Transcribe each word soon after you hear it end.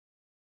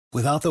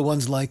Without the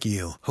ones like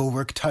you, who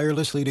work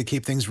tirelessly to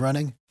keep things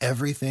running,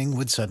 everything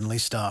would suddenly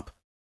stop.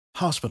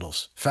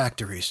 Hospitals,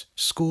 factories,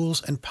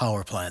 schools, and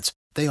power plants,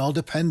 they all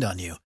depend on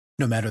you.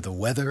 No matter the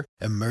weather,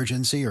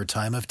 emergency, or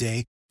time of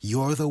day,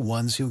 you're the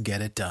ones who get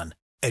it done.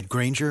 At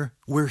Grainger,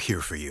 we're here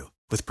for you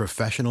with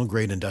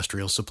professional-grade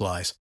industrial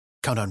supplies.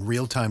 Count on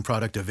real-time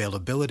product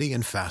availability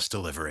and fast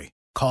delivery.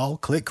 Call,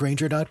 click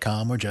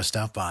Grainger.com, or just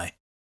stop by.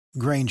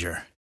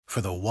 Grainger, for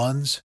the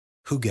ones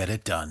who get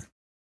it done.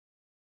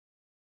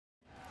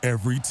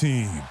 Every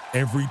team,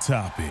 every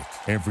topic,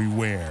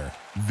 everywhere.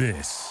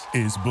 This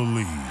is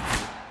Believe.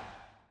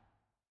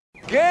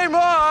 Game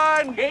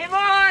on! Game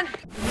on!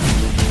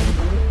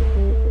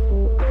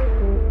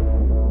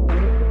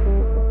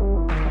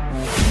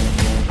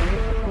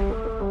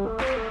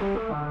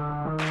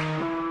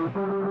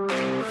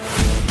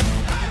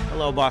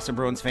 Hello, Boston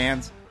Bruins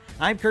fans.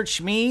 I'm Kurt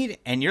Schmid,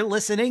 and you're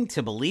listening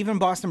to Believe in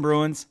Boston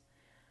Bruins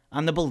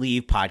on the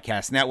Believe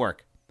Podcast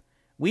Network.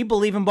 We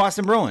believe in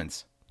Boston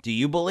Bruins. Do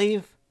you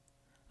believe?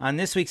 On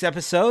this week's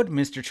episode,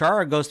 Mr.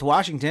 Chara goes to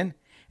Washington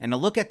and a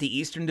look at the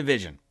Eastern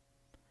Division.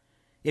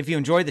 If you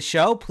enjoyed the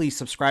show, please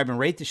subscribe and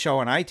rate the show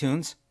on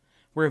iTunes.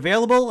 We're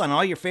available on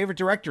all your favorite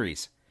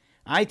directories: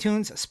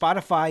 iTunes,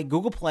 Spotify,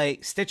 Google Play,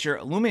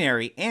 Stitcher,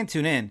 Luminary, and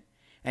TuneIn.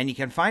 And you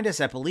can find us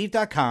at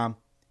Believe.com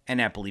and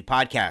at Believe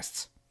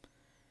Podcasts.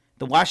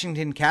 The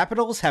Washington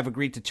Capitals have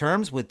agreed to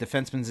terms with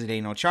defenseman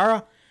Zdeno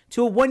Chara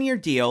to a one-year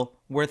deal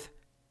worth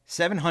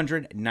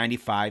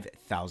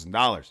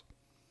 $795,000.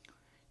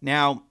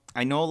 Now,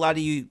 I know a lot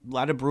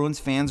of Bruins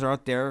fans are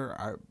out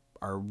there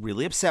are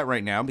really upset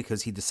right now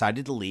because he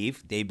decided to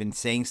leave. They've been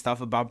saying stuff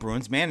about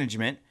Bruins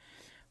management,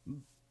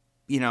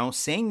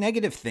 saying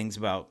negative things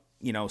about,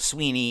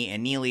 Sweeney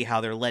and Neely,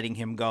 how they're letting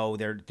him go.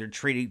 They're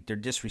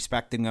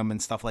disrespecting him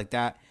and stuff like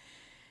that.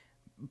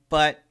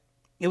 But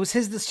it was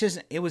his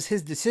decision. It was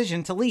his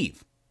decision to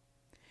leave.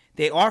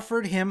 They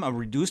offered him a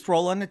reduced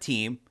role on the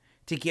team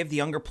to give the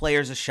younger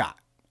players a shot.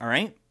 All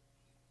right.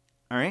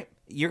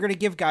 You're going to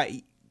give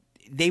guys.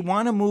 They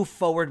want to move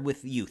forward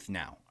with youth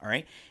now, all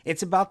right?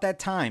 It's about that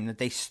time that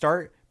they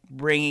start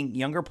bringing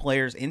younger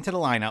players into the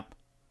lineup.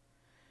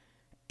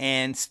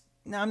 And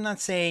now I'm not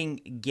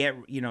saying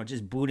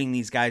just booting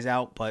these guys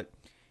out, but,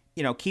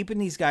 keeping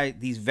these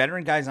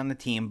veteran guys on the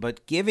team,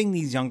 but giving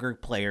these younger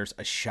players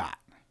a shot,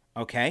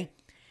 okay?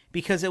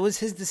 Because it was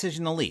his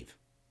decision to leave,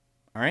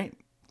 all right?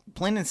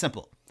 Plain and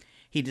simple.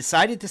 He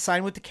decided to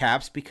sign with the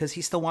Caps because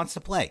he still wants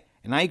to play,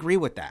 and I agree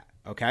with that,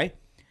 okay?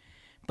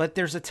 But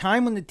there's a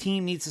time when the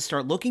team needs to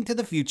start looking to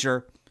the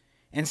future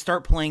and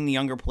start playing the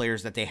younger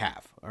players that they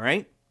have, all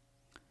right?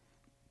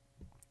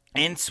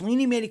 And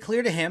Sweeney made it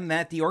clear to him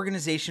that the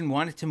organization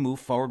wanted to move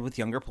forward with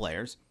younger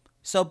players.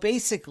 So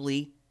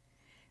basically,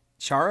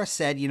 Chara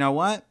said, you know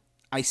what?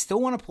 I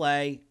still want to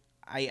play.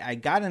 I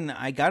got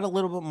a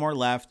little bit more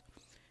left.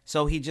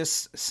 So he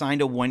just signed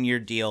a one-year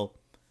deal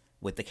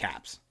with the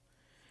Caps.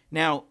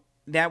 Now,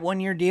 that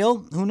one-year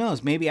deal, who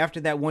knows? Maybe after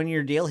that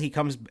one-year deal,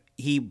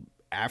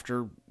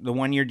 after the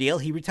one-year deal,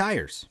 he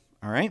retires.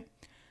 All right.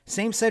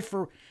 Same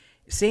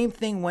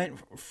thing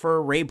went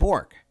for Ray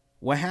Bourque.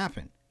 What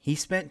happened? He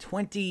spent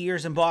 20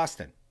 years in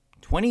Boston.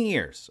 20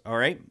 years. All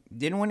right.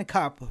 Didn't win a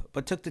cup,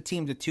 but took the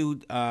team to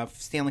 2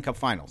 Stanley Cup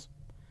Finals.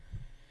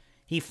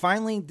 He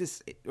finally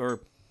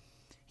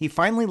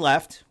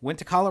left, went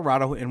to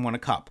Colorado, and won a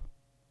cup.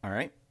 All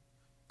right.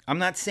 I'm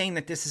not saying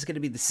that this is going to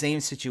be the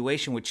same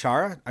situation with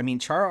Chara. I mean,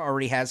 Chara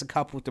already has a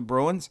cup with the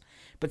Bruins,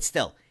 but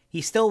still,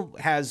 he still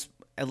has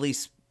at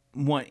least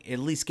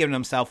giving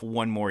himself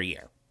one more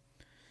year.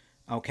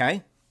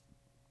 Okay?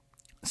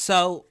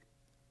 So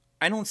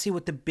I don't see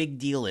what the big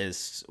deal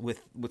is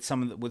with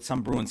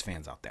some Bruins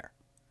fans out there.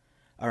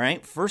 All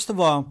right? First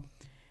of all,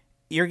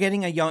 you're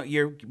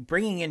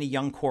bringing in a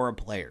young core of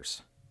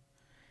players.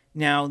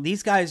 Now,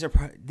 these guys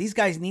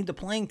need the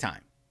playing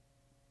time.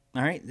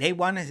 All right? They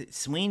want to,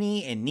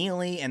 Sweeney and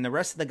Neely and the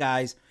rest of the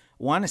guys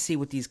want to see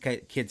what these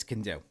kids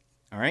can do.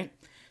 All right?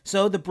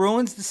 So the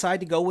Bruins decide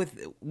to go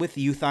with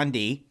youth on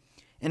D,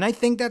 and I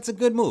think that's a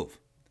good move.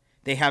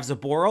 They have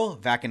Zaboro,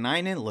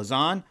 Vakanainen,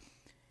 Lazan,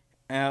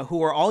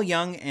 who are all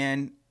young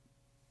and,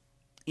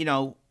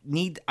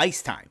 need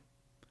ice time.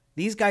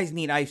 These guys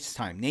need ice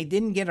time. They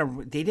didn't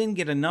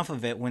get enough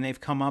of it when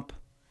they've come up,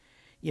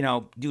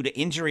 due to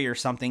injury or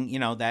something.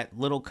 That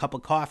little cup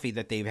of coffee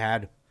that they've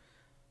had,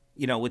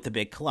 with the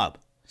big club.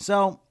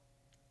 So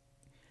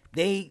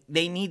they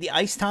need the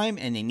ice time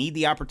and they need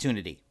the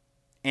opportunity,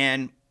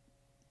 and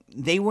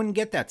they wouldn't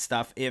get that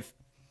stuff if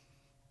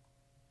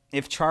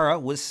Chara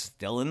was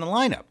still in the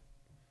lineup.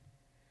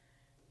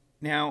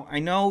 Now, I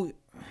know,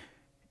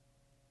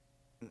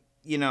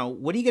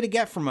 what are you going to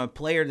get from a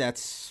player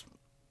that's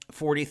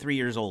 43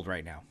 years old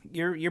right now?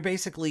 You're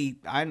basically,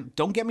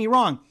 don't get me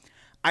wrong,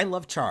 I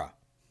love Chara.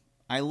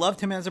 I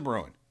loved him as a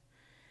Bruin.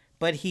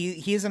 But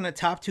he isn't a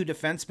top 2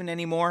 defenseman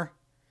anymore.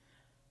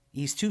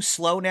 He's too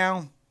slow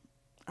now.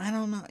 I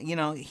don't know.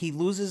 He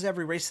loses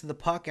every race to the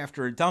puck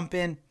after a dump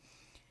in.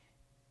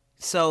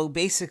 So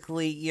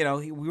basically,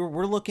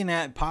 we're looking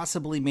at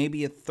possibly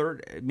maybe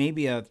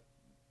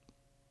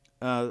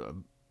a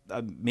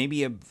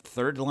maybe a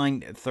third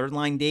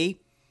line D,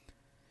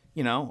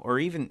 or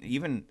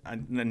even a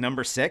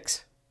number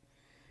 6.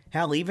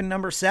 Hell, even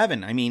number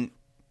 7. I mean,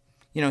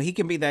 he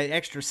can be that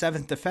extra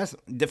 7th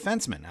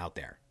defenseman out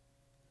there.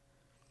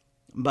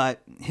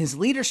 But his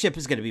leadership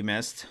is going to be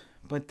missed.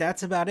 But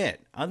that's about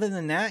it. Other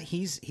than that,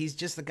 he's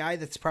just the guy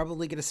that's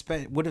probably going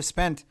to would have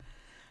spent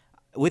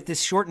with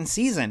this shortened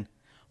season,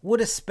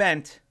 would have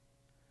spent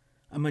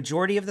a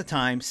majority of the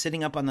time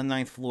sitting up on the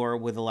 9th floor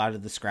with a lot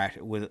of the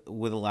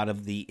with a lot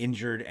of the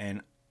injured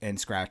and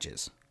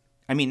scratches.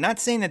 I mean, not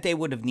saying that they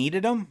would have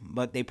needed him,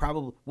 but they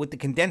probably, with the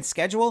condensed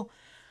schedule,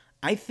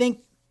 I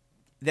think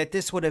that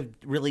this would have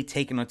really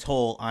taken a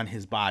toll on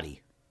his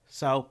body.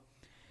 So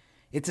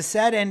it's a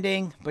sad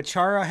ending, but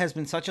Chara has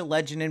been such a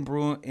legend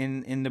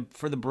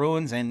for the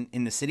Bruins and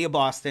in the city of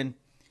Boston,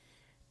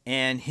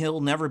 and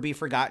he'll never be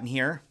forgotten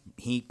here.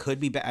 He could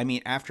be back. I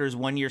mean, after his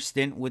 1-year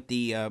stint with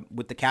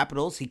the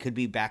Capitals, he could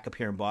be back up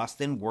here in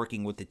Boston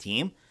working with the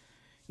team,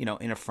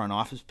 in a front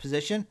office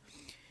position.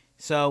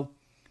 So,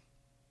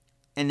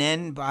 and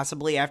then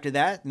possibly after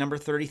that, number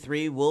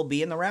 33 will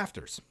be in the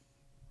rafters.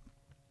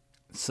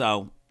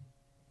 So,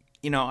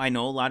 I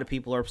know a lot of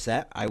people are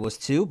upset. I was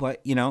too,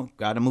 but,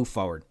 got to move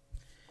forward.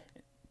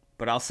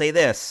 But I'll say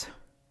this,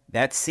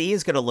 that C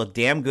is going to look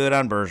damn good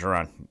on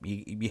Bergeron.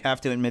 You have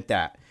to admit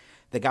that.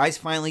 The guy's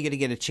finally going to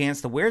get a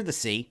chance to wear the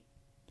C.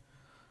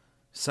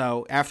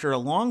 So after a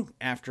long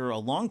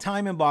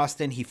time in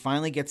Boston, he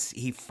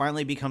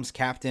finally becomes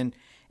captain,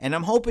 and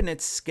I'm hoping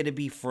it's going to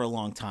be for a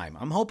long time.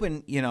 I'm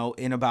hoping,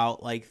 in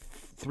about like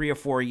 3 or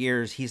 4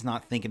 years, he's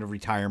not thinking of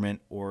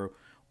retirement or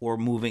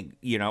moving,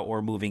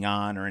 or moving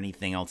on or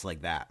anything else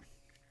like that.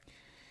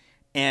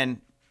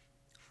 And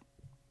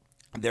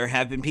there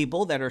have been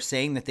people that are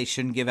saying that they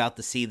shouldn't give out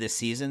the C this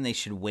season. They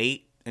should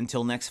wait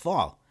until next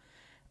fall.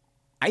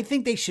 I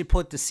think they should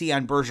put the C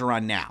on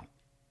Bergeron now.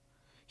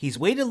 He's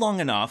waited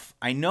long enough.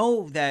 I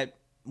know that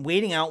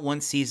waiting out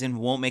one season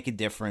won't make a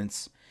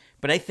difference,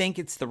 but I think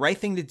it's the right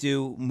thing to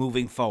do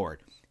moving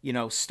forward.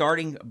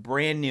 Starting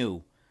brand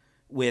new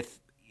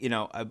with,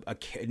 a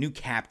new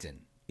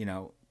captain,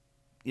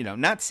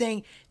 not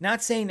saying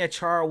that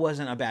Chara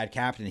wasn't a bad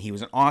captain. He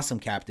was an awesome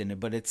captain,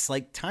 but it's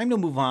like time to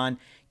move on.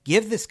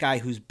 Give this guy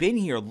who's been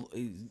here,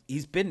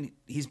 he's been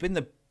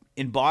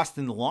in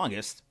Boston the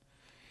longest.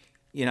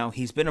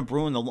 He's been a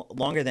Bruin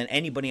longer than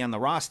anybody on the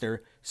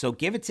roster. So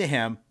give it to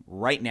him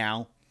right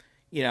now,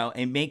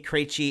 and make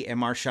Krejci and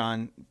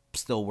Marchand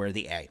still wear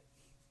the A.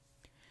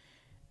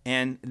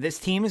 And this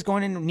team is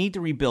going to need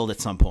to rebuild at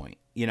some point,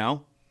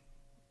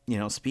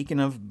 speaking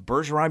of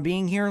Bergeron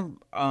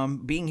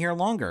being here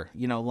longer,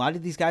 a lot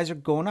of these guys are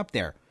going up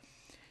there.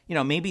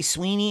 Maybe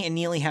Sweeney and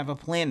Neely have a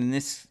plan in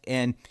this,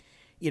 and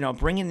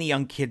bringing the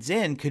young kids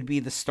in could be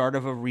the start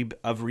of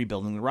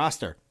rebuilding the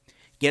roster.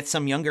 Get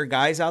some younger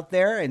guys out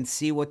there and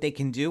see what they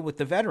can do with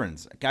the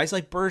veterans. Guys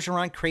like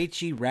Bergeron,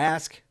 Krejci,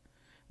 Rask,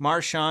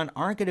 Marchand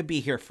aren't going to be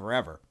here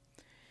forever.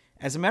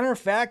 As a matter of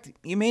fact,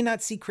 you may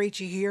not see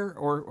Krejci here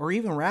or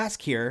even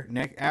Rask here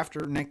after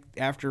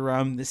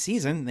the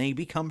season.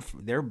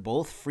 They're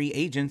both free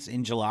agents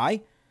in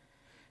July.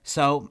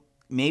 So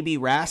maybe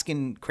Rask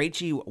and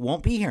Krejci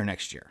won't be here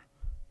next year.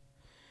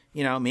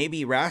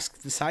 Maybe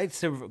Rask decides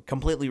to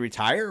completely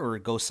retire or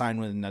go sign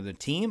with another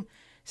team.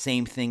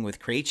 Same thing with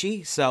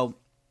Krejci. So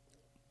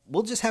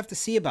we'll just have to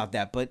see about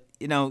that. But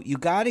you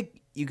gotta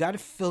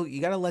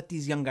let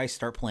these young guys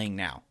start playing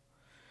now.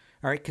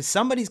 All right, because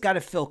somebody's got to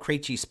fill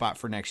Krejci's spot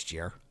for next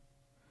year.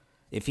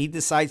 If he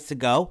decides to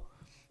go,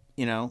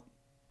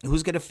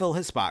 who's going to fill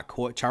his spot?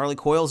 Charlie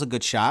Coyle's a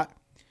good shot.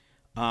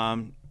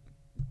 There's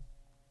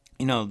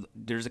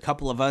a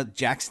couple of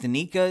Jack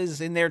Stanika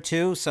is in there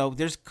too. So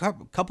there's a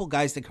couple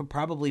guys that could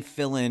probably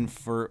fill in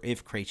for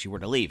if Krejci were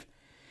to leave.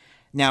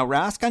 Now,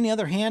 Rask, on the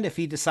other hand, if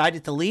he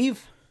decided to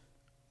leave,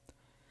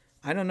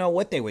 I don't know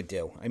what they would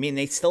do. I mean,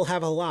 they still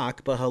have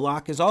Halak, but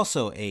Halak is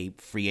also a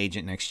free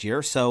agent next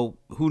year, so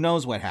who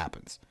knows what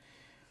happens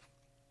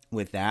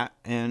with that.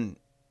 And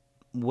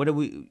what do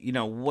we,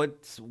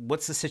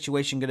 what's the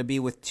situation going to be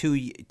with two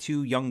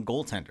young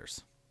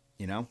goaltenders,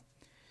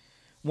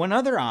 One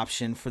other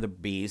option for the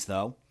Bees,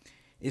 though,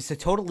 is to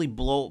totally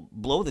blow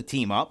the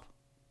team up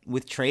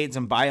with trades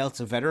and buyouts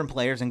of veteran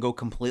players and go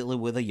completely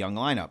with a young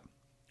lineup.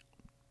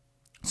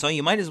 So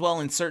you might as well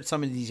insert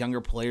some of these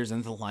younger players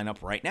into the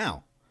lineup right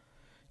now.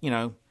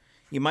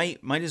 You might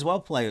as well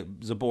play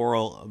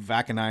Zaboral,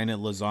 Vakanainen,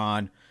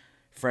 Lazan,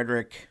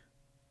 Frederick,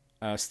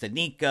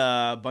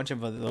 Stanika, a bunch of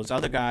those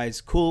other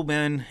guys,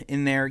 Kuhlman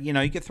in there.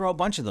 You could throw a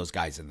bunch of those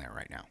guys in there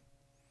right now.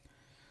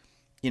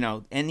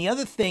 And the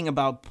other thing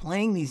about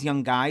playing these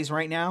young guys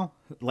right now,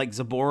 like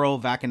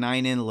Zaboral,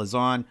 Vakanainen,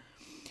 Lazan,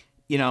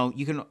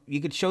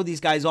 you could show these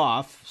guys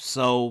off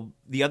so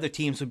the other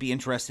teams would be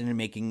interested in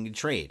making a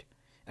trade.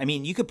 I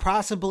mean, you could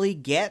possibly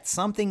get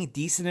something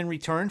decent in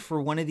return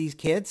for one of these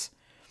kids.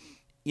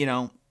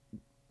 You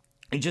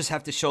just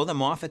have to show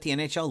them off at the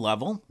NHL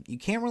level. You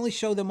can't really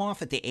show them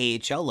off at the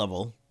AHL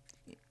level,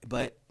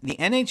 but the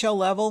NHL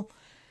level,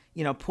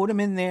 put them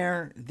in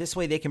there. This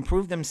way they can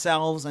prove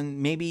themselves,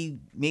 and maybe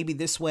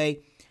this way,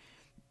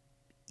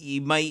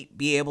 you might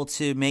be able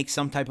to make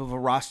some type of a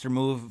roster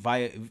move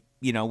via,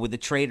 with a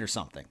trade or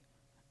something,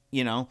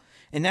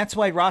 And that's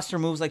why roster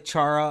moves like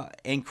Chara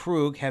and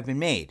Krug have been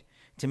made,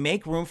 to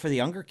make room for the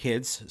younger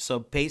kids. So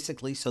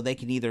basically, so they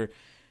can either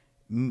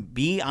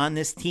be on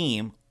this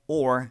team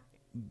or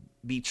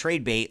be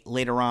trade bait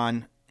later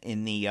on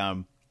in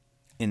the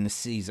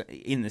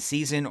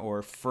season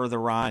or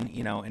further on,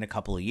 in a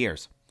couple of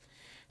years.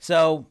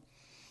 So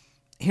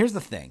here's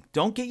the thing.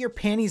 Don't get your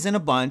panties in a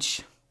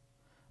bunch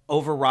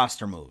over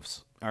roster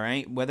moves. All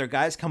right. Whether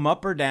guys come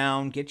up or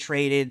down, get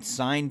traded,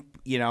 sign,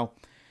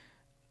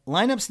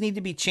 lineups need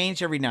to be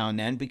changed every now and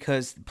then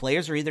because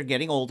players are either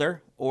getting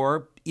older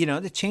or,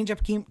 to change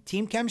up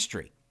team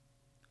chemistry.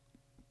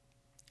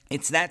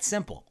 It's that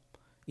simple.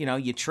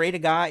 You trade a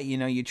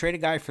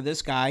guy, for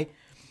this guy,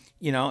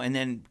 and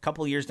then a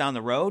couple of years down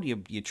the road,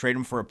 you trade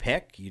him for a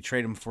pick, you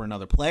trade him for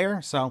another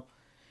player. So,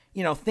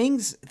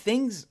 things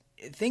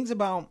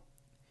about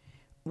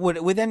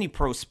with any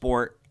pro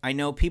sport, I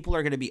know people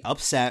are going to be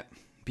upset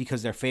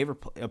because their favorite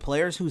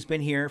players who's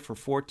been here for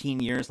 14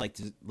 years,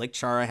 like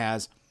Chara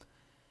has.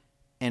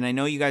 And I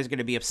know you guys are going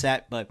to be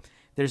upset, but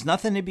there's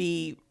nothing to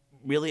be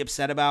really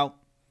upset about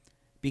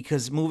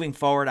because moving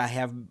forward,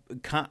 I'm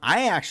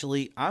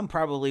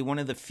probably one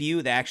of the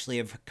few that actually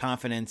have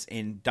confidence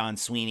in Don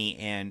Sweeney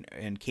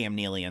and Cam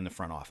Neely in the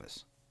front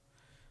office.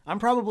 I'm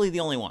probably the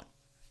only one.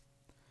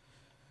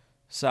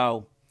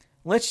 So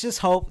let's just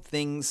hope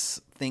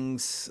things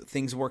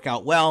work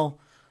out well.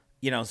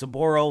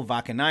 Zaboro,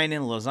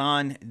 Vakanainen,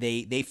 Lausanne,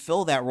 they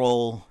fill that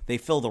role. They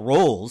fill the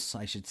roles,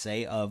 I should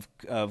say, of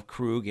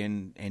Krug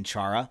and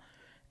Chara,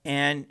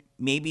 and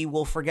maybe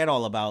we'll forget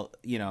about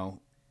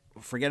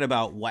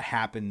what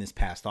happened this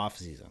past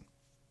offseason.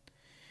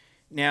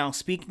 Now,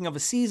 speaking of a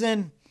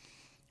season,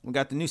 we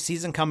got the new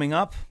season coming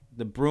up.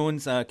 The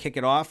Bruins kick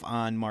it off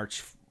on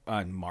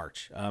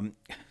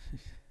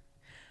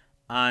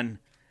on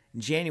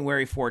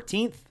January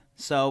 14th.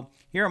 So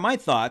here are my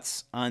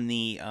thoughts on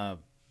the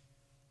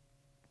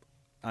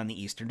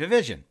Eastern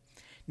Division.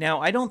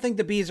 Now, I don't think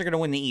the Bees are going to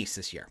win the East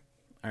this year.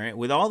 All right,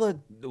 with all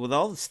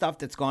the stuff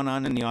that's gone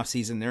on in the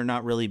offseason, they're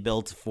not really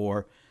built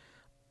for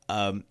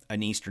an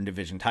Eastern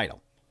Division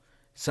title.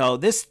 So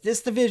this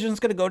division is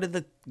going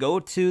to go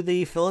to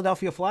the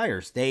Philadelphia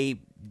Flyers. They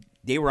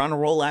were on a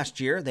roll last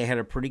year. They had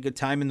a pretty good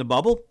time in the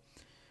bubble.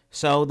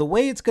 So the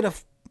way it's going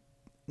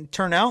to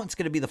turn out, it's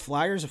going to be the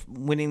Flyers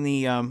winning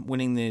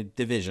the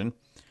division.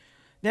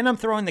 Then I'm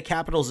throwing the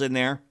Capitals in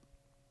there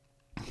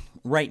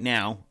right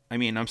now. I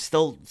mean, I'm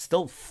still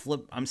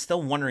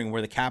wondering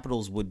where the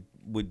Capitals would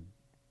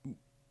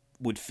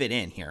fit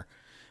in here.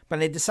 But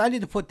I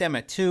decided to put them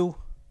at 2.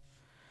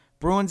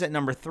 Bruins at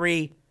number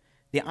 3.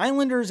 The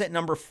Islanders at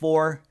number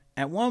 4.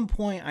 At one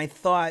point, I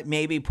thought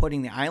maybe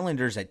putting the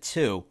Islanders at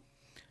 2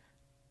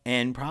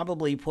 and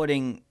probably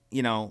putting,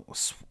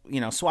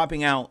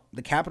 swapping out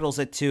the Capitals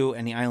at 2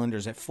 and the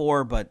Islanders at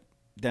 4. But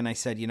then I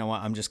said, you know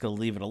what, I'm just going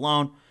to leave it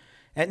alone.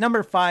 At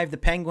number 5, the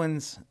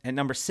Penguins. At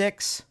number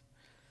 6,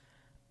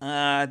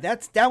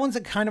 that one's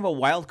a kind of a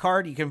wild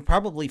card. You can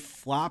probably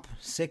flop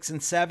 6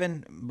 and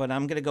 7, but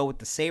I'm going to go with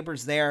the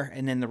Sabres there,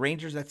 and then the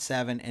Rangers at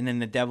 7, and then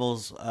the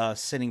Devils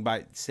sitting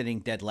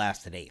dead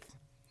last at 8th.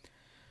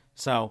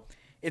 So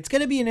it's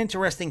going to be an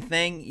interesting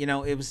thing.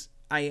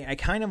 I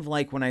kind of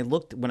like when I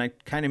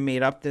kind of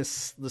made up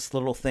this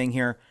little thing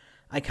here,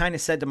 I kind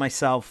of said to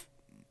myself,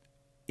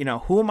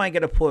 who am I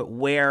going to put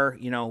where?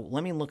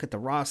 Let me look at the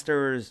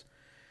rosters.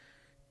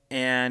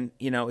 And,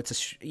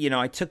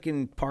 I took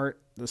in part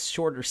the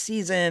shorter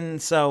season.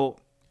 So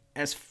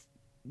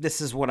this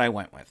is what I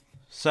went with.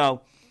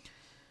 So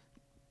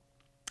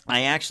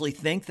I actually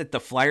think that the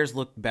Flyers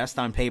look best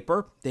on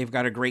paper. They've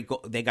got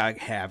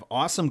have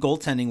awesome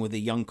goaltending with a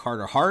young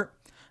Carter Hart,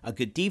 a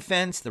good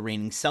defense, the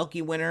reigning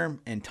Selke winner,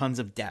 and tons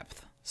of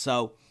depth.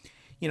 So,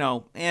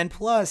 and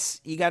plus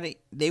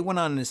they went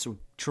on this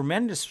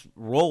tremendous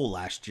roll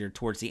last year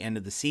towards the end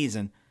of the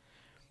season,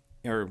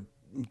 or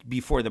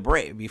before the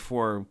break,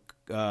 before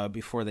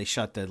they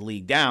shut the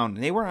league down.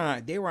 They were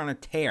on a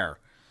tear.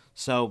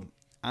 So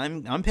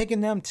I'm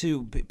picking them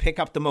to pick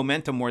up the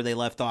momentum where they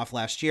left off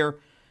last year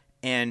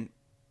and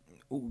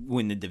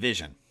win the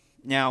division.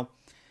 Now,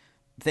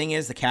 the thing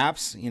is, the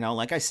Caps,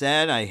 like I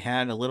said, I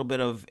had a little bit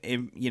of,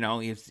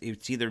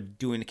 it's either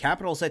doing the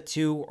Capitals at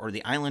 2 or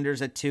the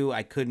Islanders at 2.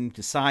 I couldn't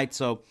decide.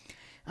 So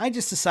I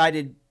just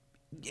decided,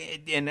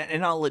 and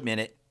I'll admit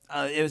it,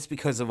 it was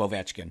because of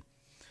Ovechkin.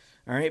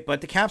 All right, but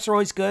the Caps are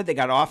always good. They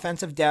got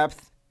offensive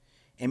depth,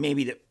 and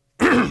maybe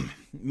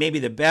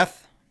the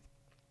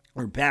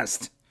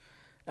best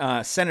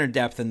center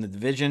depth in the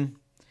division.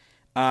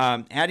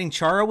 Adding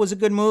Chara was a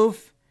good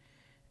move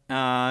to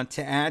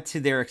add to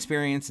their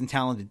experience and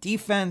talented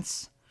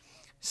defense.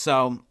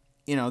 So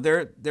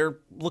they're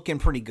looking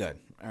pretty good.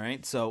 All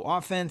right, so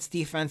offense,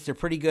 defense, they're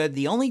pretty good.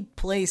 The only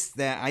place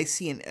that I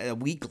see a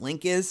weak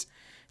link is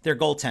their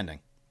goaltending.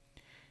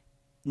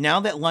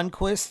 Now that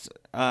Lundqvist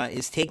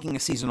is taking a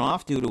season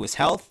off due to his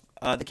health,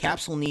 the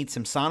Caps will need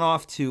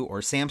Samsonov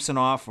or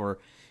Samsonov or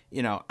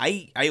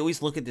I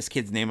always look at this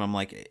kid's name. I'm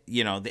like,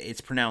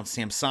 it's pronounced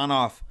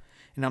Samsonov.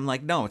 And I'm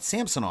like, no, it's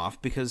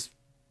Samsonov because,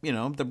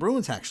 the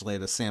Bruins actually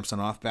had a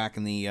Samsonov back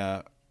in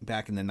the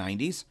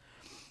 90s.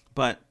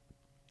 But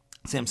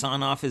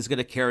Samsonov is going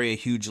to carry a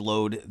huge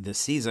load this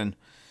season,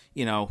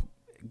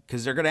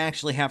 because they're going to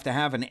actually have to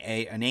have an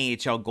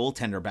AHL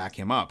goaltender back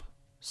him up.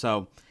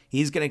 So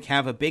he's going to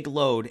have a big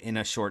load in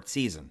a short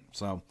season.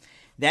 So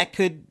that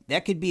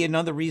could be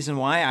another reason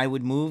why I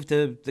would move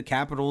the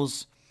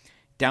Capitals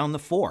down the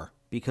 4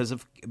 because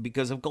of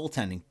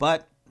goaltending.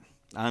 But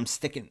I'm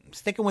sticking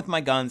with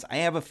my guns. I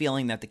have a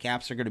feeling that the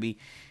Caps are going to be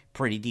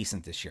pretty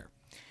decent this year.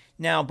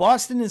 Now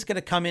Boston is going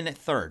to come in at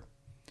 3rd.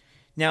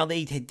 Now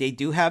they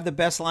do have the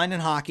best line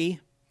in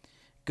hockey.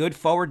 Good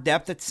forward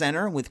depth at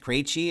center with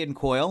Krejci and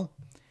Coyle.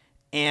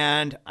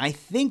 And I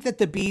think that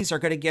the Bees are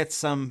going to get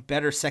some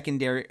better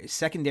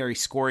secondary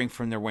scoring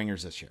from their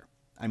wingers this year.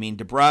 I mean,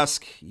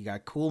 DeBrusk, you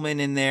got Kuhlman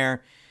in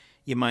there.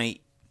 You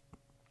might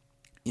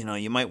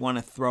want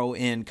to throw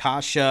in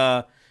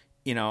Kasha,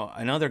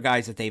 and other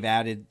guys that they've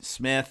added,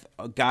 Smith,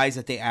 guys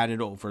that they added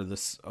over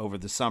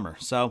the summer.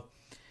 So,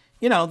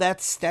 they're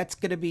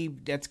going to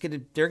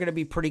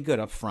be pretty good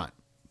up front,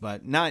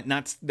 but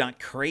not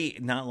crazy.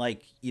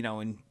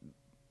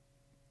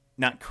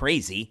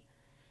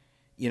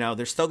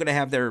 They're still going to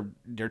have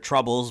their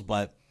troubles,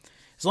 but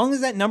as long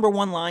as that number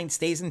 1 line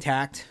stays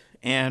intact,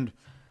 and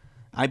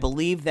I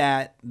believe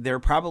that they're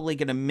probably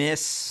going to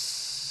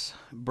miss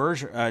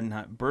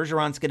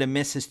Bergeron's going to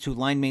miss his 2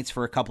 line mates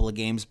for a couple of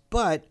games,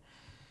 but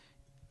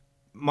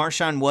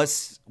Marchand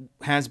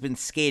has been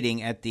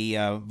skating at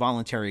the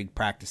voluntary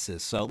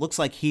practices, so it looks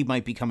like he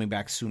might be coming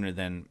back sooner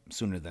than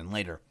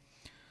later.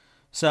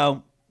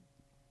 So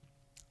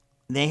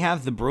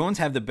the Bruins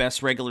have the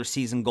best regular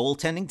season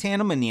goaltending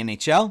tandem in the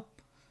NHL.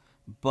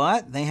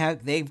 But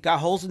they've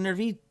got holes in their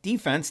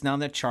defense now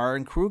that Char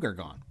and Krug are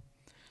gone.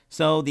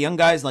 So the young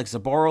guys like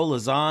Zaboro,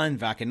 Lazan,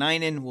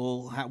 Vakanainen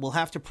will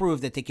have to prove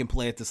that they can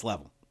play at this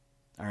level.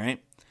 All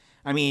right?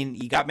 I mean,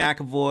 you got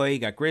McAvoy, you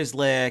got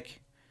Grzelcyk,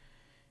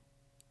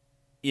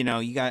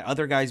 you got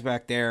other guys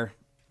back there,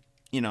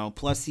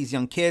 plus these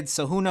young kids.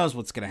 So who knows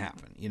what's going to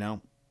happen, you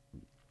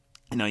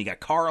got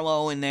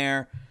Carlo in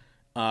there,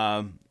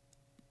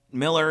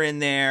 Miller in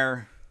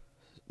there,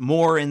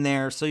 Moore in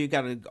there. So you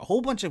got a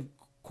whole bunch of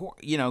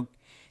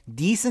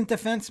decent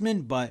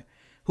defensemen, but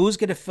who's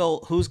gonna fill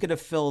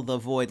the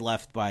void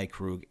left by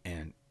Krug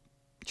and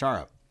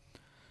Chara?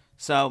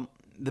 So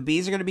the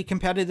Bees are going to be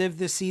competitive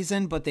this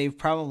season, but they're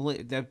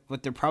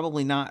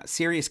probably not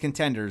serious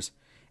contenders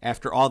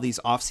after all these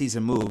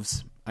offseason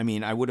moves. I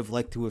mean, I would have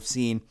liked to have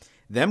seen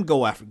them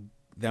go after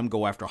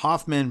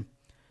Hoffman,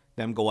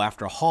 them go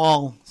after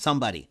Hall,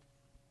 somebody.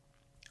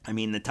 I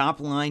mean, the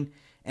top line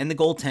and the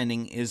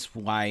goaltending is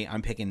why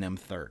I'm picking them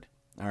 3rd.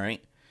 All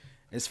right.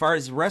 As far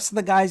as the rest of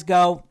the guys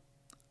go,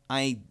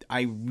 I'm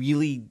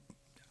really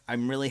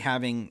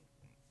having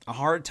a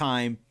hard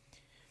time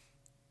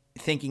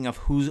thinking of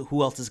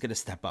who else is going to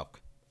step up.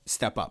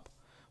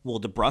 Will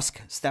DeBrusk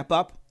step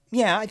up?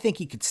 Yeah, I think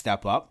he could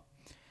step up.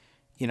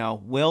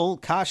 Will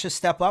Kasha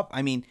step up?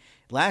 I mean,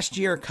 last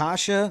year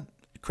Kasha,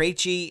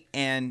 Krejci,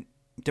 and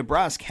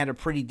DeBrusk had a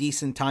pretty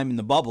decent time in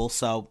the bubble,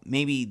 so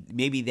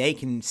maybe they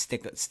can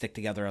stick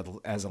together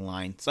as a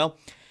line. So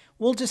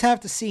we'll just have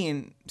to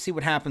see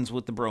what happens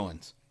with the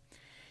Bruins.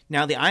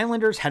 Now, the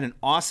Islanders had an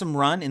awesome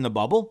run in the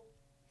bubble,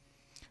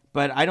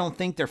 but I don't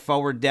think their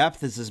forward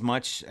depth is as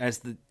much as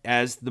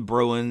the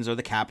Bruins or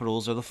the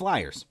Capitals or the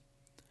Flyers.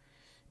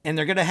 And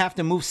they're going to have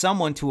to move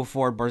someone to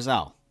afford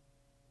Barzal.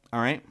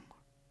 All right?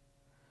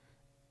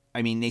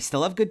 I mean, they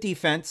still have good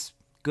defense,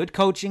 good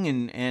coaching,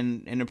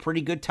 and a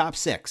pretty good top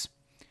 6.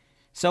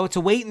 So it's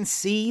a wait and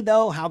see,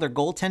 though, how their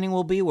goaltending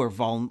will be. Where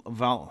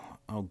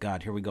oh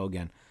God, here we go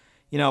again.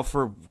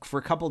 For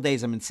a couple of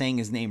days I've been saying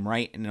his name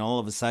right, and then all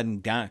of a sudden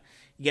you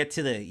get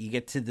to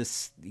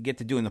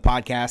doing the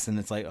podcast, and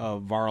it's like,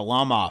 oh,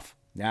 Varlamov.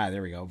 Yeah,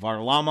 there we go,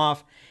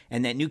 Varlamov,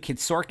 and that new kid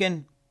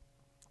Sorkin.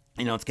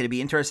 It's going to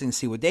be interesting to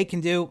see what they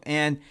can do,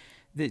 and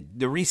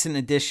the recent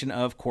addition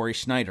of Corey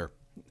Schneider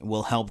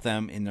will help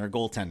them in their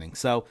goaltending.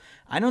 So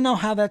I don't know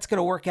how that's going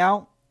to work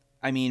out.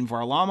 I mean,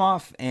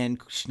 Varlamov and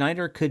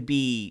Schneider could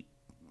be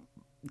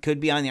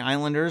on the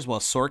Islanders while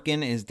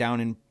Sorkin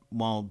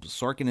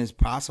is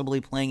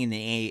possibly playing in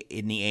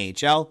the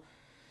AHL,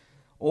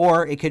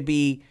 or it could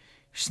be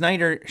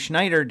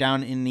Schneider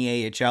down in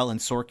the AHL and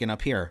Sorkin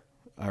up here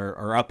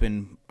or up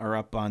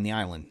on the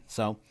island.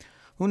 So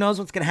who knows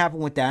what's going to happen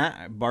with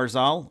that?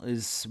 Barzal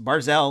is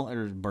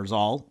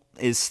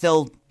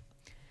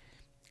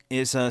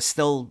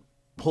still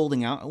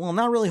holding out. Well,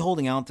 not really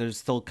holding out. There's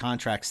still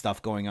contract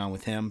stuff going on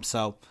with him.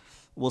 So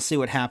we'll see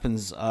what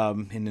happens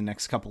in the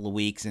next couple of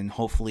weeks, and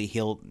hopefully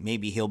he'll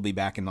be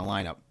back in the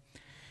lineup.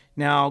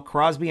 Now,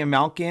 Crosby and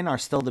Malkin are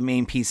still the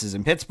main pieces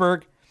in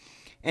Pittsburgh,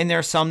 and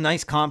there's some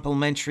nice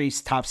complementary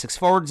top 6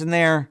 forwards in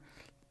there,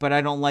 but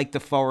I don't like the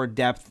forward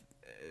depth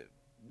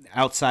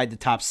outside the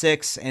top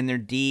 6, and their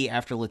D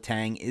after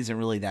Letang isn't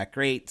really that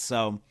great,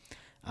 so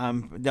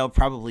they'll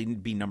probably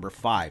be number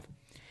 5.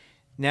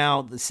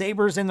 Now, the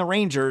Sabres and the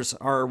Rangers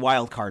are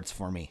wild cards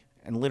for me.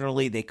 And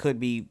literally, they could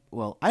be,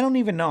 well, I don't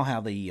even know how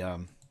the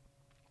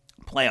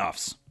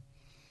playoffs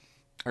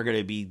are going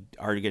to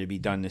be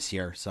done this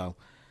year. So,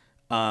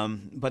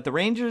 but the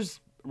Rangers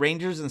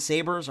and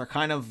Sabres are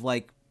kind of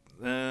like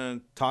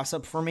toss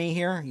up for me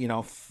here. You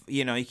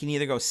can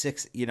either go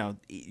 6.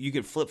 You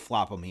could flip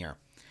flop them here.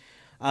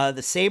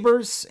 The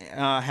Sabres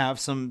have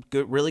some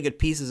really good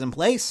pieces in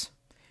place.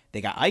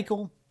 They got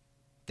Eichel.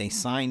 They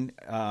signed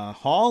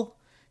Hall.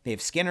 They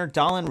have Skinner,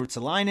 Dahlin,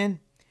 Ruotsalainen.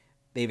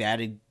 They've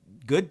added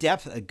a good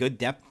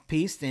depth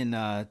piece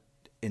in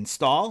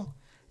Stahl,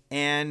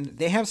 and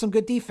they have some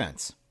good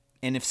defense.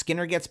 And if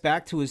Skinner gets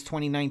back to his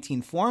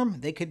 2019 form,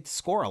 they could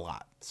score a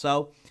lot.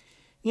 So,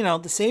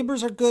 the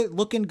Sabres are good,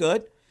 looking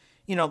good.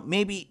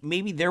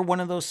 Maybe they're one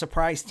of those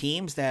surprise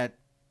teams that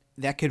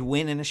could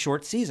win in a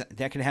short season,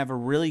 that could have a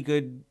really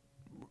good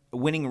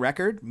winning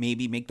record,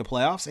 maybe make the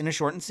playoffs in a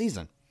shortened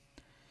season.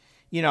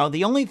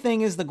 The only thing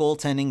is the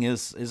goaltending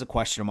is a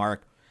question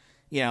mark.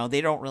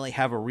 They don't really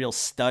have a real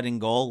stud in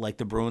goal like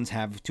the Bruins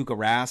have Tuukka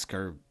Rask,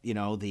 or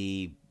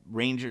the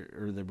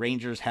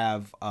Rangers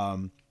have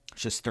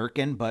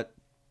Shesterkin, but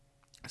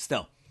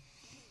still,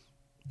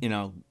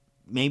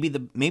 maybe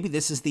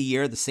this is the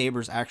year the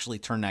Sabres actually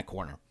turn that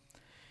corner.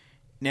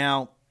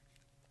 Now,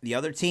 the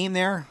other team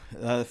there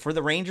for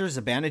the Rangers,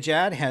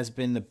 Zibanejad has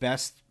been the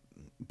best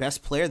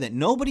player that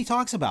nobody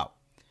talks about.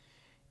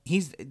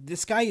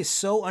 This guy is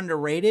so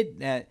underrated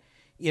that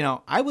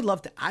I would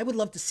love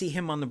to see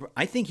him on the.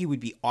 I think he would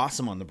be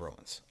awesome on the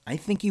Bruins. I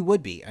think he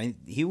would be.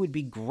 He would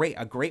be great,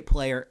 a great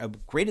player, a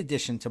great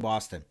addition to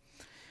Boston.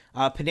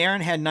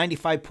 Panarin had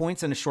 95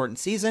 points in a shortened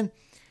season.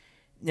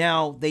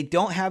 Now, they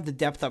don't have the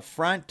depth up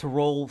front to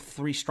roll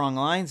 3 strong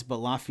lines, but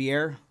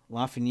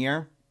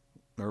Lafreniere,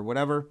 or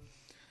whatever,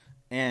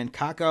 and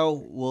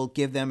Kakko will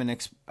give them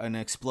an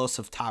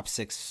explosive top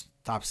six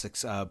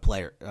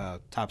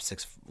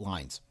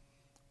lines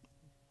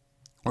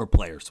or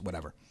players,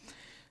 whatever.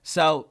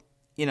 So,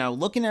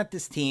 looking at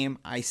this team,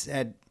 I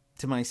said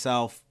to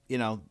myself, they're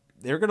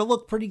going to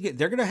look pretty good.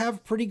 They're going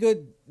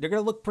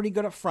to look pretty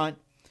good up front,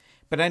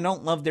 but I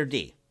don't love their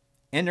D.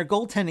 And their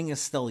goaltending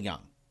is still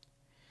young.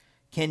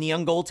 Can the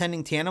young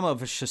goaltending tandem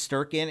of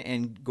Shesterkin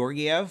and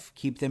Georgiev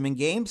keep them in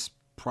games?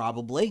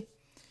 Probably.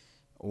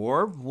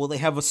 Or will they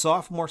have a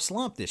sophomore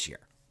slump this year?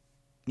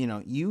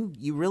 You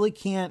really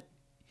can't.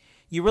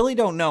 You really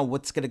don't know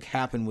what's going to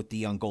happen with the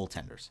young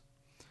goaltenders.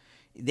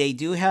 They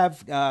do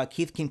have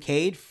Keith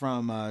Kincaid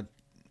from the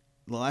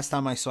last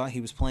time I saw, he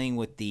was playing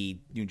with the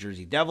New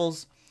Jersey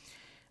Devils.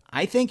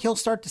 I think he'll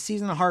start the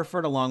season in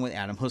Hartford along with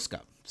Adam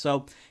Huska.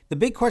 So the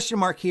big question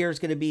mark here is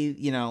going to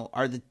be,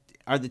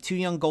 are the 2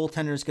 young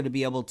goaltenders going to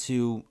be able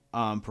to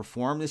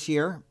perform this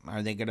year?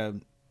 Are they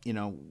going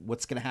to,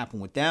 what's going to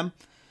happen with them?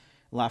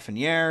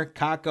 Lafreniere,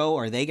 Kakko,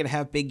 are they going to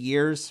have big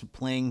years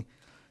playing,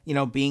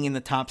 being in the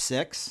top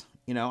 6?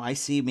 I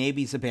see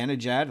maybe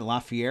Zibanejad,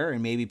 Lafreniere,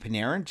 and maybe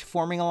Panarin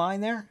forming a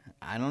line there.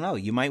 I don't know.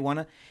 You might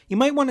want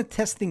to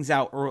test things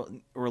out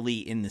early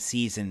in the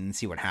season and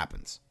see what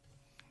happens.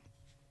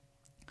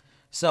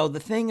 So the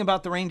thing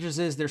about the Rangers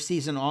is their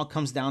season all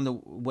comes down to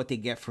what they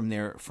get from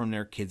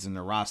their kids in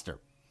their roster.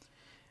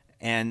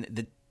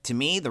 And to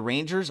me, the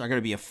Rangers are going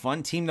to be a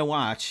fun team to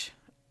watch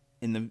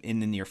in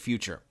the near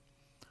future.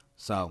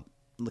 So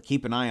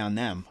keep an eye on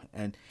them.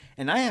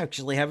 And I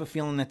actually have a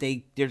feeling that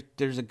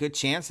there's a good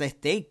chance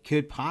that they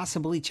could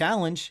possibly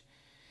challenge,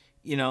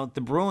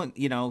 the Bruin,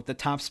 the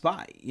top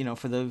spot,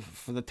 for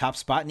the top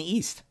spot in the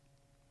East.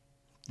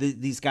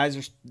 These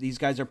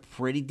guys are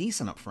pretty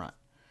decent up front.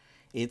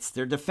 It's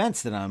their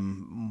defense that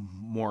I'm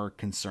more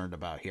concerned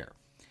about here.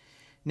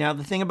 Now,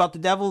 the thing about the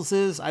Devils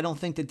is I don't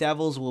think the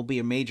Devils will be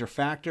a major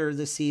factor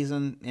this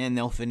season, and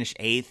they'll finish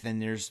 8th,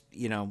 and there's,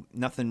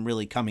 nothing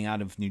really coming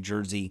out of New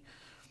Jersey.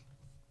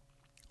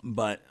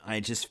 But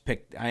I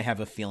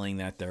have a feeling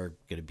that they're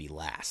going to be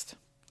last.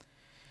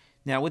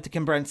 Now, with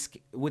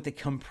the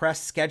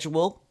compressed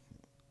schedule,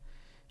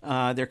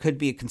 there could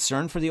be a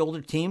concern for the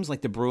older teams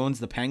like the Bruins,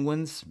 the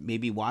Penguins,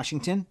 maybe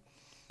Washington.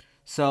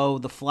 So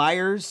the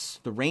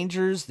Flyers, the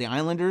Rangers, the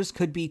Islanders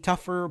could be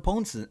tougher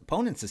opponents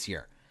this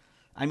year.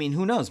 I mean,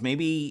 who knows?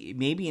 Maybe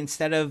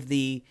instead of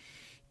the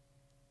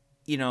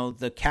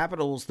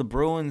Capitals, the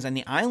Bruins, and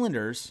the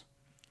Islanders,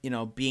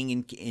 being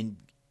in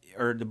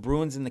or the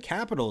Bruins and the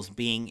Capitals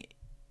being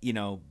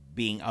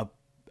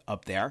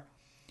up there,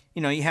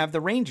 you have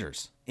the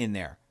Rangers in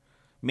there.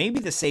 Maybe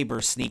the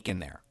Sabres sneak in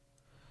there.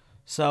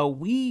 So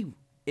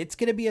it's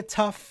going to be a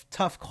tough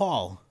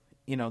call,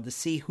 to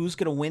see who's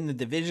going to win the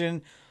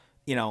division,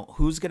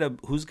 who's going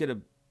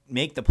to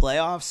make the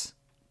playoffs.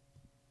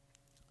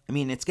 I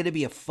mean, it's going to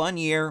be a fun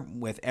year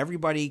with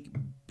everybody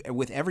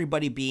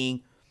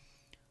being,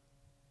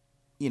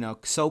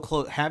 so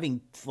close,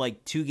 having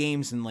like 2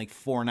 games in like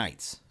 4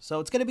 nights. So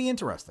it's going to be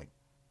interesting.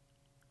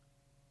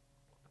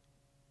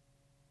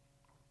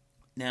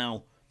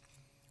 Now,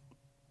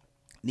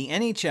 the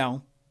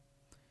NHL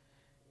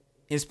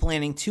is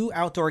planning 2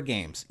 outdoor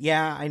games.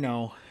 Yeah, I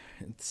know.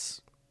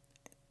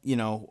 they're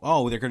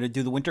going to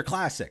do the Winter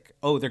Classic.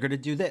 Oh, they're going to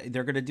do that.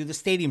 They're going to do the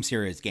Stadium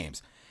Series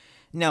games.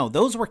 No,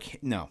 those were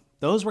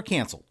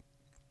canceled.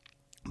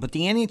 But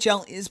the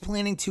NHL is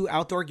planning 2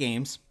 outdoor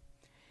games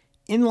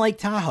in Lake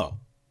Tahoe,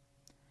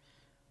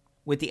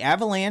 with the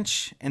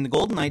Avalanche and the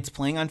Golden Knights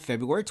playing on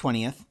February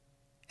 20th,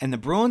 and the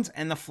Bruins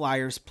and the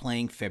Flyers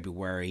playing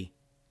February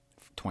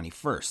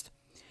 21st.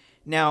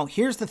 Now,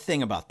 here's the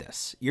thing about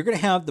this. You're going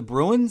to have the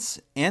Bruins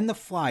and the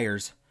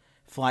Flyers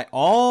fly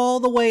all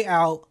the way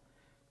out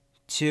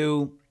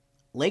to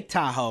Lake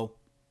Tahoe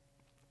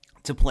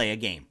to play a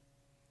game.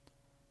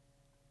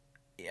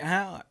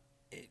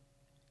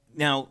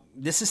 Now,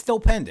 this is still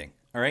pending,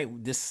 all right?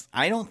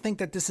 I don't think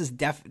that this is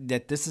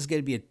going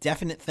to be a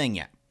definite thing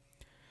yet.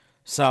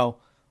 So,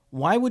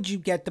 why would you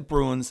get the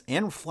Bruins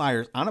and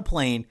Flyers on a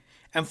plane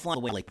and fly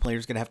away? Like,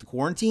 players going to have to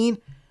quarantine?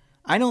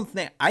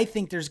 I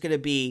think there's going to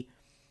be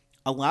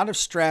a lot of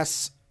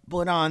stress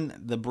put on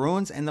the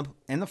Bruins and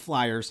the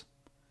Flyers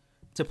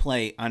to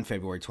play on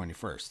February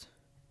 21st.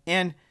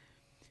 And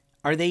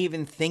are they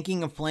even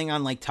thinking of playing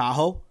on Lake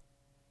Tahoe?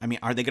 I mean,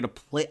 are they going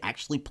to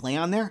actually play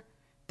on there?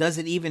 Does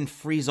it even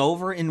freeze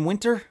over in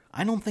winter?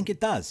 I don't think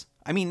it does.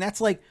 I mean, that's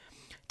like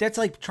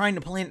trying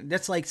to plan.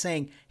 That's like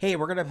saying, hey,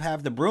 we're going to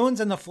have the Bruins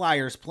and the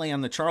Flyers play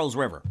on the Charles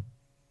River.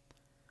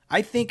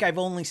 I think I've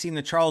only seen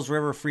the Charles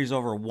River freeze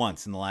over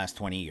once in the last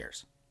 20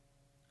 years.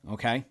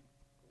 Okay?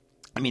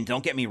 I mean,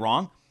 don't get me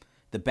wrong.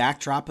 The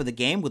backdrop of the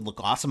game would look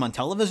awesome on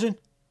television.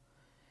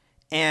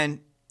 And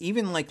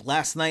even like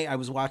last night, I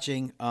was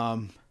watching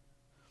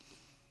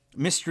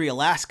Mystery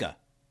Alaska.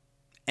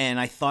 And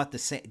I thought the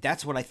same.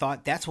 That's what I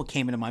thought. That's what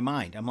came into my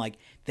mind. I'm like,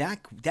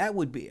 that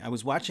would be. I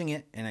was watching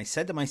it, and I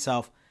said to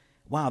myself,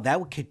 "Wow,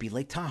 could be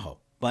Lake Tahoe."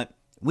 But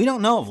we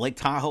don't know if Lake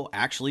Tahoe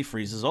actually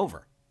freezes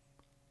over.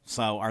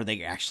 So, are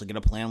they actually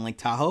going to play on Lake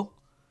Tahoe?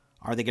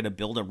 Are they going to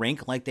build a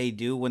rink like they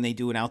do when they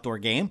do an outdoor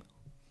game?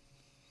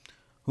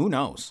 Who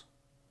knows?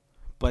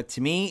 But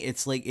to me,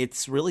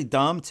 it's really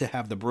dumb to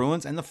have the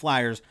Bruins and the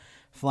Flyers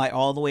fly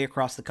all the way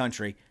across the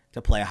country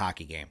to play a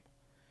hockey game.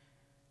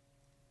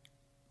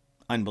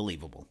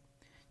 Unbelievable.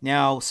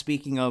 Now,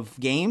 speaking of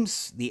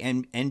games, the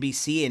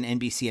NBC and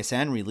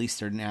NBCSN released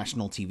their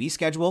national TV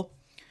schedule.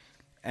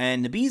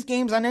 And the Bees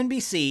games on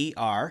NBC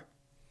are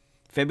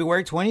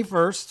February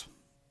 21st,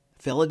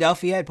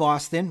 Philadelphia at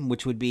Boston,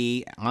 which would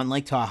be on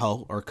Lake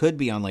Tahoe, or could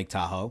be on Lake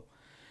Tahoe.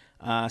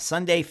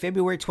 Sunday,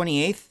 February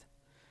 28th,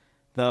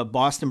 the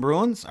Boston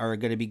Bruins are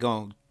going to be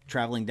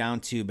traveling down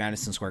to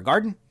Madison Square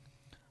Garden.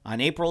 On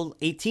April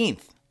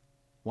 18th,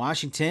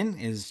 Washington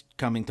is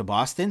coming to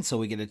Boston, so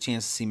we get a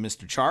chance to see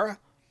Mr. Chara.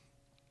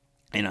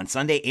 And on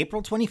Sunday,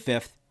 April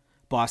 25th,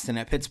 Boston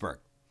at Pittsburgh.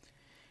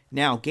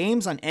 Now,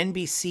 games on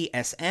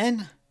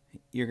NBCSN,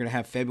 you're going to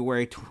have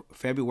February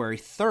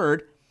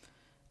 3rd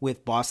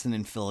with Boston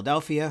and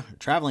Philadelphia,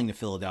 traveling to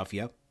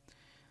Philadelphia.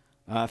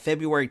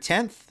 February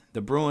 10th,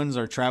 the Bruins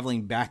are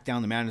traveling back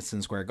down to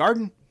Madison Square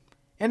Garden.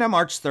 And on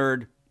March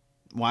 3rd,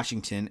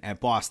 Washington at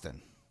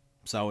Boston.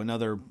 So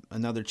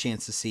another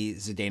chance to see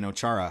Zdeno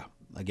Chara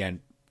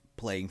again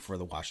playing for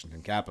the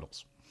Washington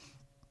Capitals.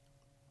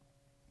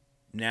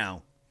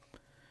 Now,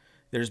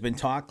 there's been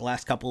talk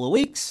last couple of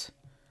weeks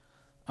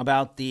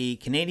about the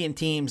Canadian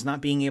teams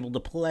not being able to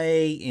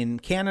play in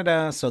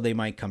Canada, so they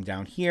might come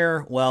down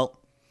here. Well,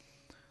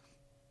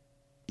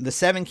 the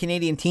 7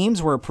 Canadian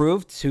teams were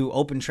approved to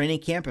open training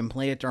camp and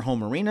play at their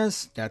home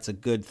arenas. That's a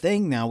good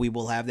thing. Now we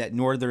will have that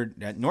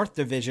North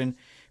Division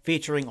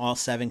featuring all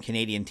 7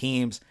 Canadian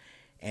teams.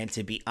 And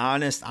to be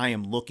honest, I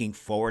am looking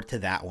forward to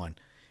that one.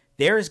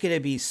 There is going to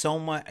be so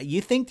much.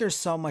 You think there's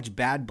so much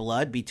bad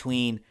blood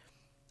between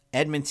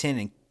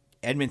Edmonton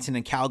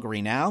and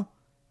Calgary now?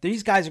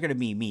 These guys are going to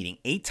be meeting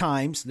 8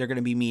 times. They're going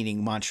to be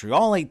meeting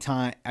Montreal 8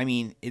 times. I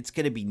mean, it's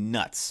going to be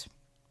nuts.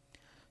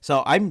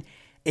 So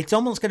it's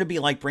almost going to be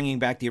like bringing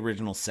back the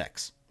original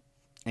 6.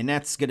 And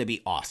that's going to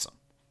be awesome.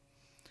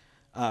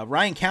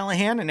 Ryan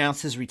Callahan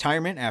announced his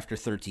retirement after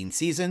 13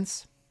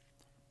 seasons.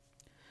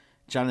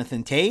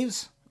 Jonathan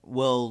Toews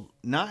will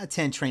not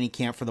attend training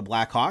camp for the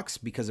Blackhawks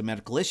because of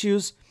medical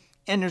issues,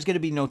 and there's going to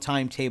be no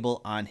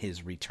timetable on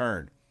his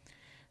return.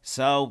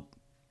 So,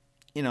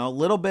 a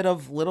little bit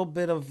of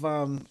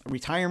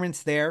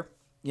retirements there.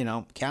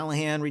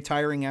 Callahan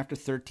retiring after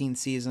 13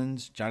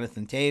 seasons.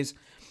 Jonathan Toews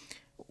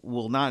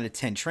will not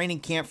attend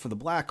training camp for the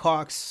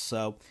Blackhawks,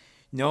 so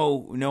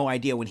no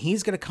idea when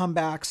he's going to come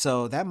back.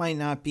 So that might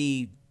not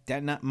be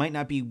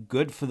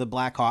good for the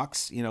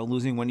Blackhawks.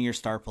 Losing one of your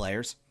star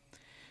players.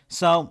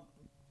 So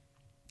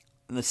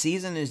the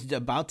season is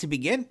about to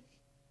begin.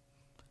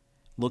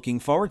 Looking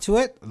forward to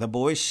it. The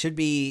boys should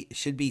be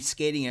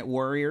skating at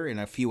Warrior in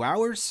a few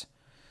hours.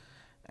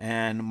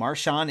 And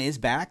Marchand is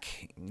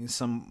back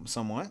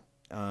somewhat.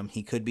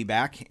 He could be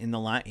back in the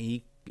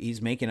line.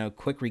 He's making a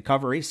quick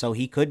recovery, so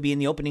he could be in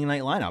the opening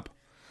night lineup.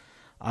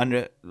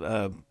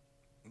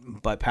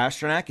 But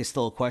Pastrnak is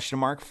still a question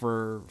mark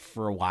for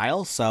a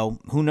while, so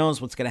who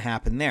knows what's going to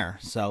happen there.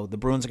 So the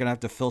Bruins are going to have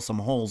to fill some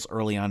holes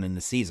early on in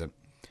the season.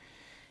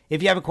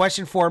 If you have a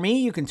question for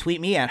me, you can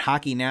tweet me at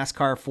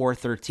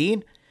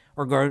HockeyNASCAR413,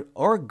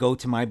 or go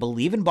to my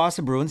Believe in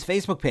Boston Bruins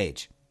Facebook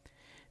page.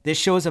 This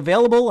show is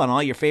available on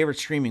all your favorite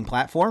streaming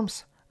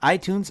platforms: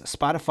 iTunes,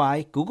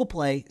 Spotify, Google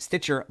Play,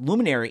 Stitcher,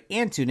 Luminary,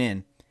 and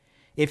TuneIn.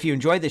 If you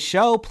enjoyed the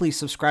show, please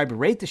subscribe and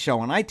rate the show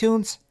on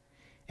iTunes.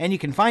 And you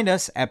can find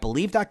us at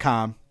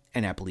Believe.com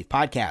and at Believe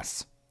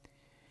Podcasts.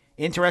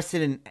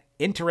 Interested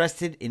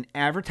in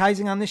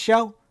advertising on this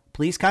show?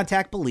 Please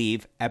contact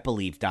Believe at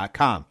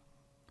Believe.com.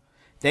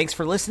 Thanks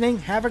for listening,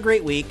 have a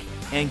great week,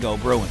 and go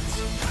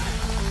Bruins.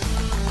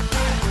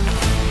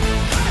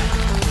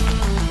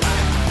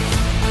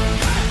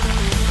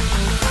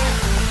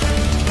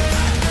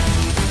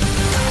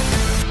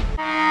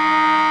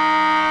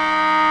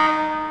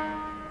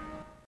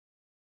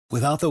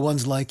 Without the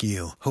ones like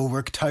you, who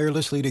work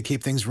tirelessly to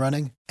keep things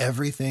running,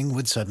 everything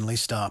would suddenly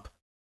stop.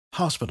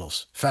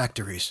 Hospitals,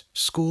 factories,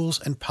 schools,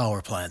 and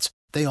power plants,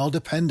 they all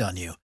depend on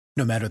you.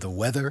 No matter the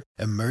weather,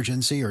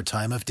 emergency, or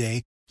time of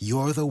day,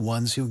 you're the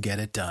ones who get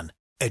it done.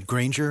 At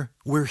Grainger,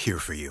 we're here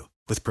for you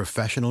with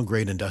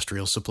professional-grade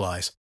industrial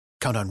supplies.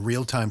 Count on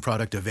real-time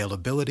product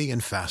availability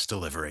and fast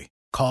delivery.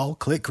 Call,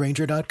 click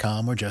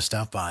Grainger.com, or just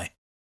stop by.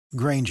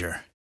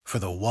 Grainger, for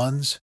the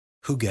ones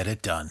who get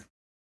it done.